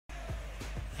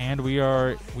And we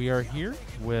are here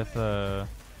with the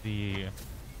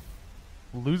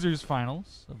losers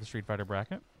finals of the Street Fighter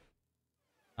bracket.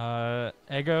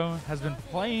 Eggo has been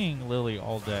playing Lily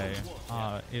all day.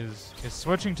 Is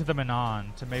switching to the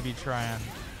Manon to maybe try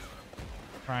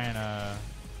and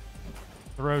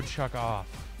throw Chuck off.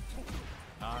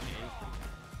 And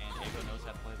Eggo knows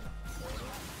how to play them.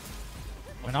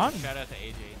 Manon. Shout out to AJ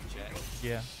in chat.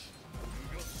 Yeah.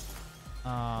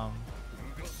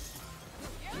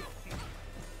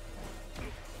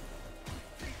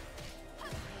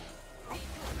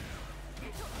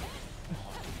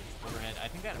 Overhead. I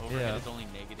think that overhead is only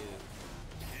negative.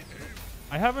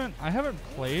 I haven't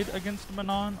played against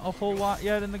Manon a whole lot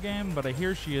yet in the game, but I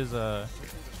hear she is a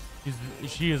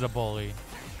bully. She's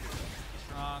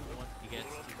strong once he gets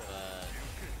to the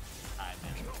time.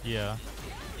 Yeah.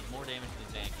 It's more damage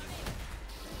than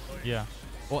Zangief. Yeah.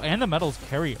 Well, and the medals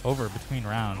carry over between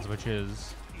rounds, which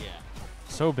is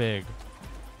so big.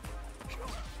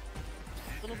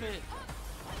 A little bit.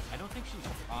 I don't think she's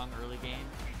strong early game,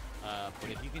 but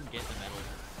if you can get the medals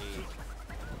stage,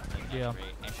 then that's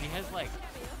great. And she has like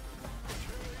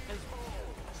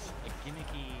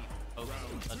gimmicky pokes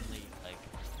and suddenly like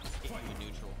hit you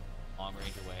neutral long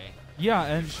range away. Yeah,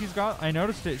 and she's got. I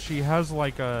noticed it. She has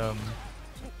like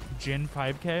Jin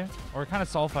 5K or kind of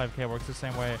Sol 5K works the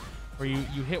same way. Where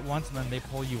you hit once and then they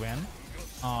pull you in.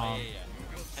 Has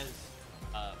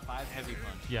 5 heavy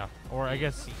punch. Yeah, or I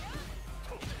guess.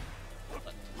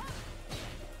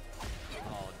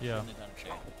 Yeah.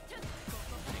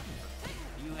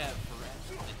 You have Perez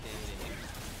the day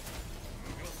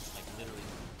like literally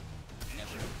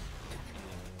never.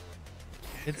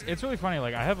 It's really funny.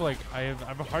 Like I have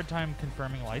a hard time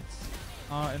confirming lights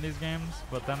in these games,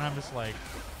 but then I'm just like,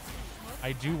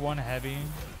 I do one heavy.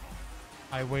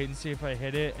 I wait and see if I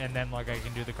hit it, and then like I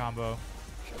can do the combo.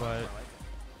 But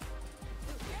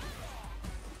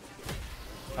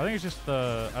I think it's just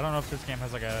I don't know if this game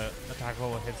has like a attack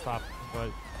level hit stop, but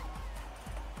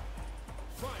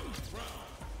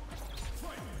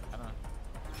I don't know.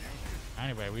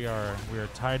 Anyway, we are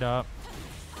tied up.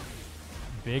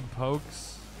 Big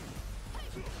pokes.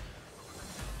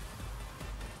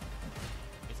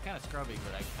 It's kind of scrubby,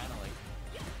 but I kind of like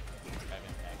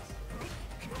driving attacks.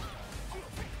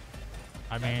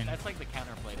 I mean, that's like the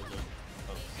counterplay to those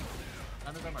pokes.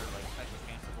 None of them are like special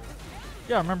cancelable.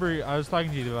 Yeah, I remember I was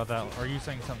talking to you about that, or you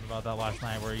saying something about that last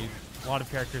night, where a lot of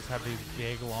characters have these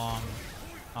big, long.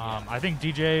 I think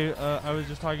DJ. I was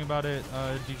just talking about it.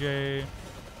 DJ,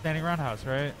 standing roundhouse,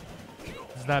 right?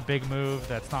 This is that big move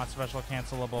that's not special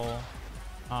cancelable,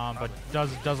 but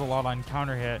does a lot on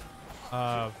counter hit.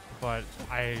 But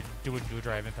I do a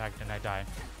drive impact and I die.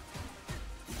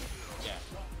 Yeah,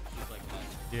 just like that.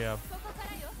 Yeah.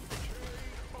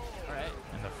 All right.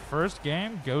 And the first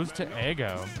game goes to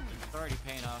Eggo. It's already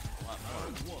paying off a lot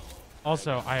more.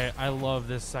 Also, I love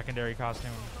this secondary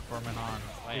costume for Manon.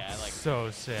 Oh, yeah, it's I like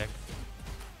so sick.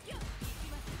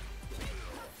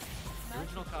 The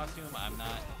original costume, I'm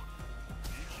not.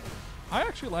 I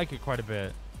actually like it quite a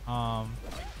bit.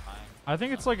 I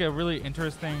think it's like a really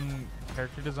interesting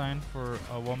character design for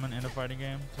a woman in a fighting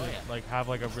game to like have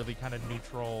like a really kind of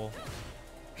neutral,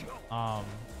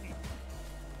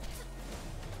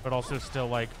 but also still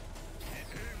like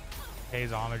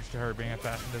pays homage to her being a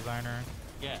fashion designer.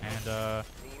 Yeah. And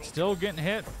still getting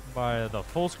hit by the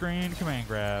full screen command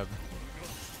grab.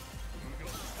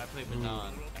 If I played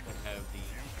Manon, I could have the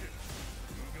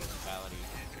mentality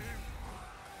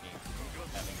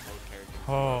of having both characters.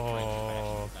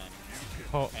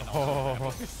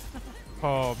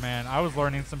 Oh man, I was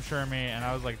learning some Shermie and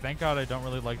I was like, thank God I don't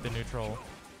really like the neutral.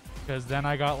 Because then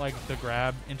I got like the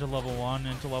grab into level 1,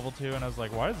 into level 2, and I was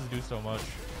like, why does this do so much?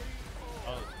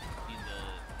 Oh, you mean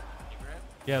the grab?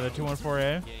 Yeah, the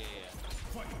 214A. Yeah.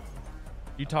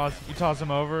 You toss them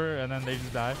over and then they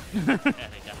just die. Yeah, they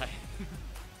die.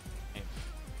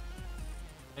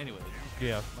 Anyways.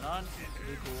 Yeah. Manon's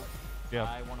really cool. Yeah.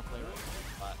 I want to play with it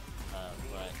a lot,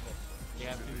 but you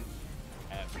have to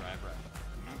have drive right.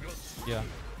 Yeah.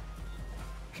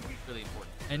 It's really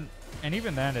important. And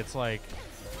even then, it's like,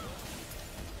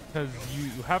 because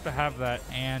you have to have that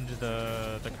and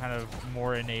the kind of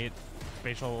more innate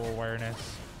spatial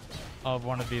awareness of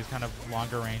one of these kind of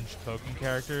longer range poking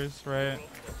characters, right?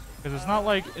 Because it's not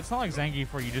like Zangief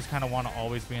where you just kind of want to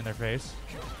always be in their face.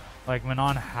 Like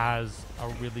Manon has a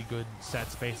really good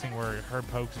set spacing where her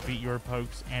pokes beat your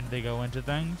pokes and they go into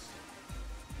things.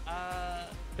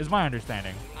 Is my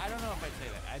understanding. I don't know if I'd say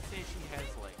that. I'd say she has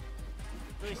like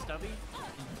really stubby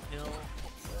until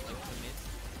like commits.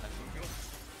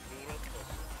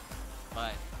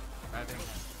 But driving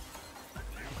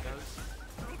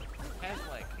has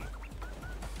like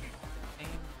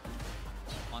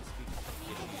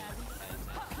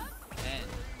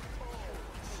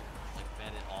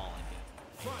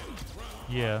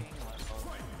Yeah.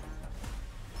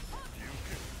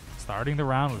 Starting the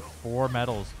round with 4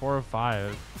 medals, 4 of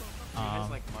 5. He has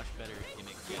like much better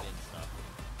gimmick get and stuff.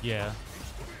 Yeah.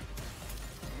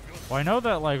 Well, I know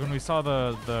that like when we saw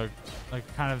the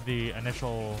like kind of the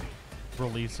initial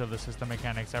release of the system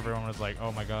mechanics, everyone was like,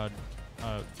 "Oh my god,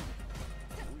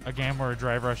 a game where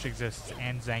Drive Rush exists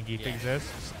and Zangief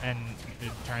exists," and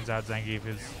it turns out Zangief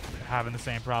is having the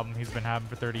same problem he's been having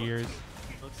for 30 years.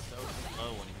 He looks so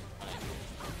slow when he's playing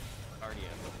cardio.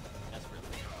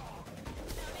 Desperately.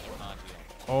 Not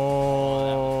Guile.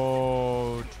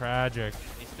 Oh, tragic.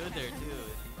 He stood there too.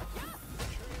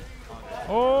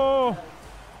 Oh,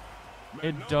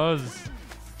 it does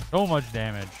so much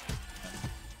damage.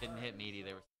 Didn't hit meaty.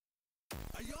 They were.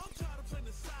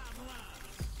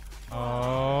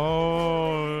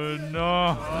 Oh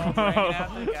no! Oh, bring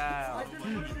out the Guile.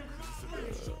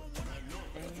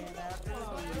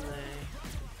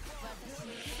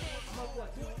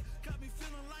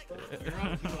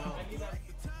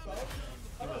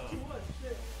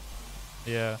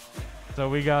 Yeah. So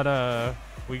we've gone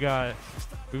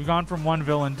from one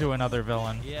villain to another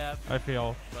villain. Yeah. I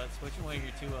feel. But switching away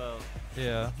your 2-0.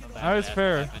 Yeah. That was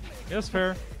fair. It was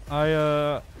fair.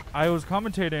 I was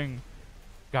commentating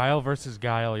Guile versus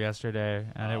Guile yesterday,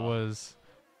 and it was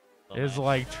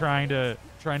like trying to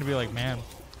be like, man,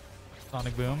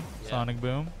 Sonic Boom, Sonic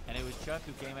Boom. And it was Chuck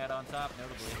who came out on top,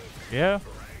 notably. Yeah.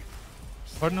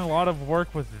 Putting a lot of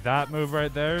work with that move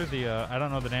right there. The I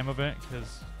don't know the name of it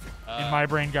because in my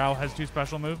brain Guile has 2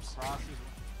 special moves. Crosses,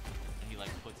 and he like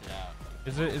puts it out.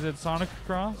 Is it Sonic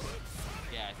Cross?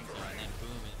 Yeah, I think so. And then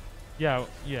boom.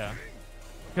 Yeah.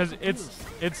 Because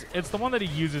it's the one that he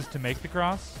uses to make the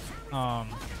cross. Well,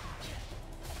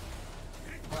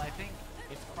 I think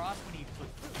it's cross when he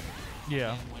puts.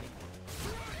 Yeah.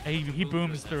 And when He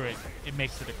booms through it. It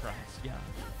makes it a cross.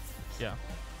 Yeah.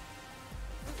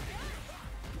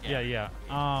 Yeah.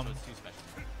 Um, so it's 2 special.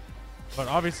 but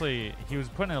obviously he was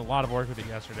putting in a lot of work with it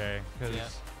yesterday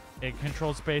because it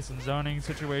controls space and zoning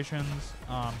situations.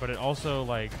 But it also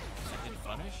like. It didn't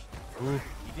punish. Ooh.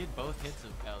 He did both hits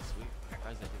of Guile Sweep. I'm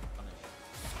surprised that didn't punish.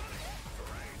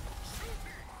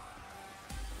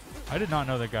 I did not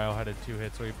know that Guile had a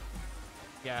 2-hit sweep.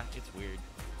 Yeah, it's weird.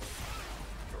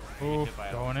 Ooh,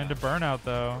 going into burnout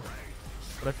though.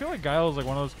 But I feel like Guile is like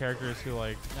one of those characters who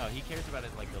like. No, he cares about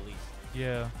it like the least.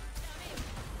 Yeah.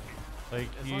 Like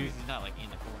as long as he's not like in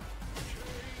the corner.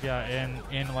 Yeah,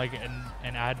 in like an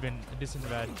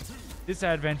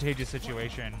disadvantageous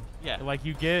situation. Yeah. Like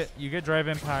you get drive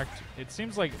impact. It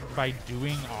seems like by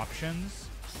doing options,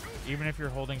 even if you're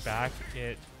holding back,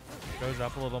 it goes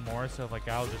up a little more. So if like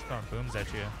Guile just throwing booms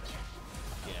at you.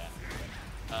 Yeah.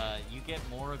 You get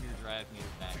more of your drive meter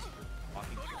back for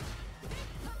walking,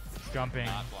 jumping.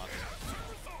 not blocking.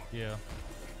 Yeah.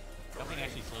 Jumping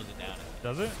actually slows it down.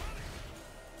 Does it?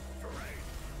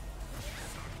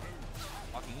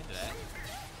 Walking into that,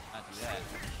 not do that.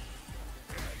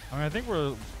 I mean, I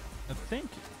think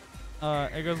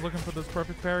Eggo's looking for those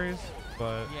perfect parries,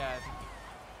 but Yeah,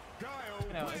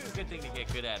 it's a good thing to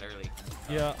get good at early.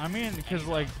 yeah, I mean, because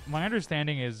like my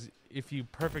understanding is if you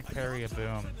perfect parry a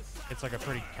boom, it's like a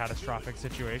pretty catastrophic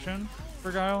situation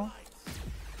for Guile.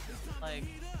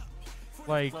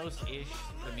 Like Close-ish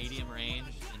for medium range,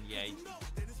 and yeah.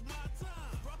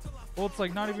 well, it's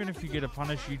like not even if you get a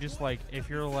punish, you just like if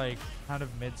you're like kind of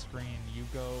mid-screen, you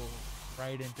go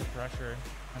right into pressure,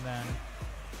 and then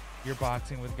you're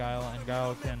boxing with Guile, and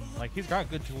Guile can like he's got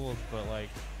good tools, but like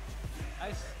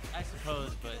I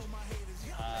suppose, but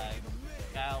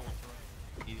Guile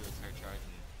will immediately start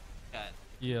charging.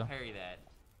 yeah, Parry that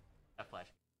flash.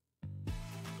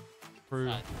 true.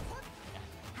 Yeah.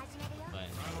 But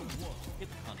get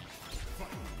the punish.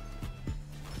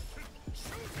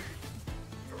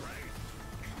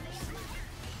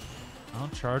 Well,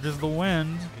 charges the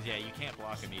wind. Because yeah, you can't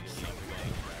block immediately after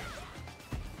going.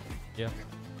 Yeah.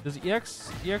 Does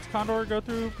EX Condor go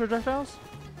through projectiles?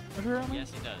 Apparently? Yes,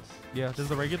 it does. Yeah. Does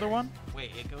the regular one?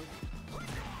 Wait, it goes.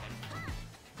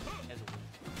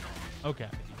 Okay.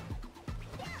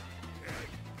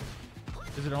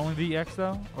 Is it only the EX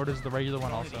though, or does the regular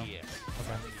one Only also? the EX.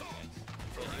 Okay.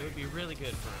 And it would be really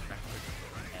good for a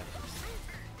practice.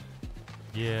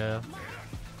 Yeah.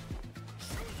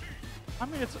 I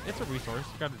mean, it's a resource.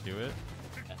 You got to do it.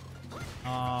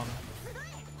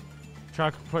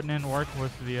 Chuck putting in work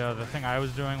with the thing I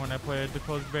was doing when I played the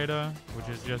closed beta, which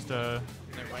is just They're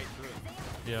right through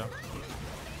it. yeah.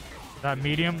 That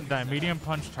medium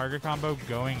punch target combo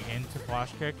going into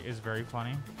flash kick is very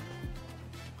funny.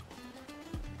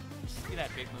 See that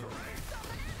big move?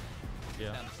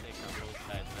 Yeah. Down the stake on both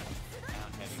sides, that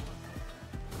down heavy one.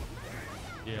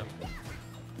 Yeah.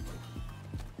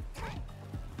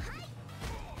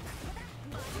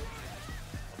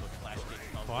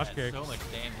 Flash kick. So much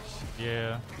damage.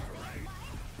 Yeah.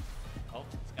 Oh,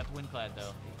 it's got the wind clad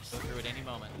though. Go through at any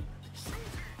moment.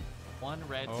 One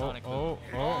red Oh, Sonic oh, move.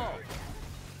 oh.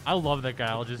 I love that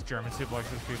Guile just German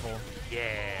suplexes people.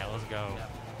 Yeah, let's go.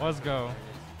 Let's go.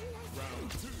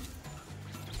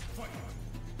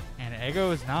 And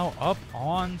Eggo is now up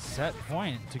on set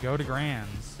point to go to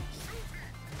Grands.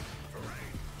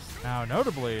 Now,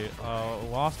 notably,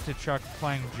 lost to Chuck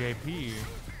playing JP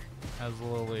as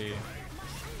Lily,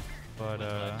 but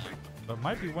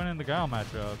might be winning the Guile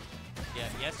matchup. Yeah,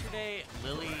 yesterday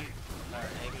Lily or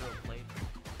Eggo played,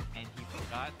 and he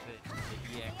forgot that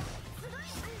the EX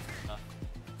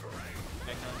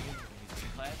effect on you when he's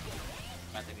being clad.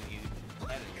 Not that he used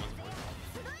clad and it wasn't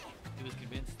working. He was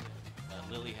convinced that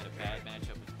Lily had a bad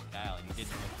matchup with Guile, and he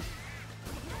didn't know.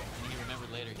 And he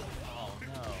remembered later, he said, oh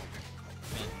no, it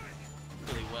went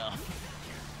really well.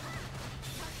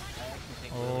 I actually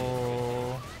think Lily is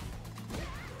good.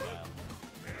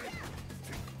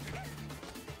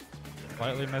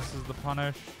 Slightly misses the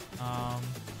punish.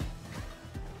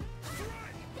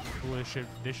 Ooh,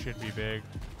 this should be big.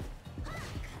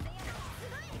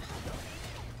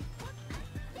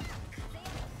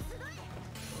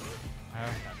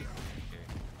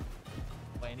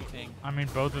 I mean,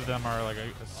 both of them are like a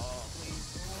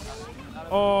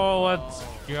oh, let's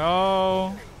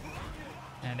go.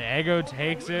 And Eggo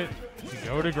takes it to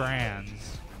go to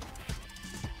Grands.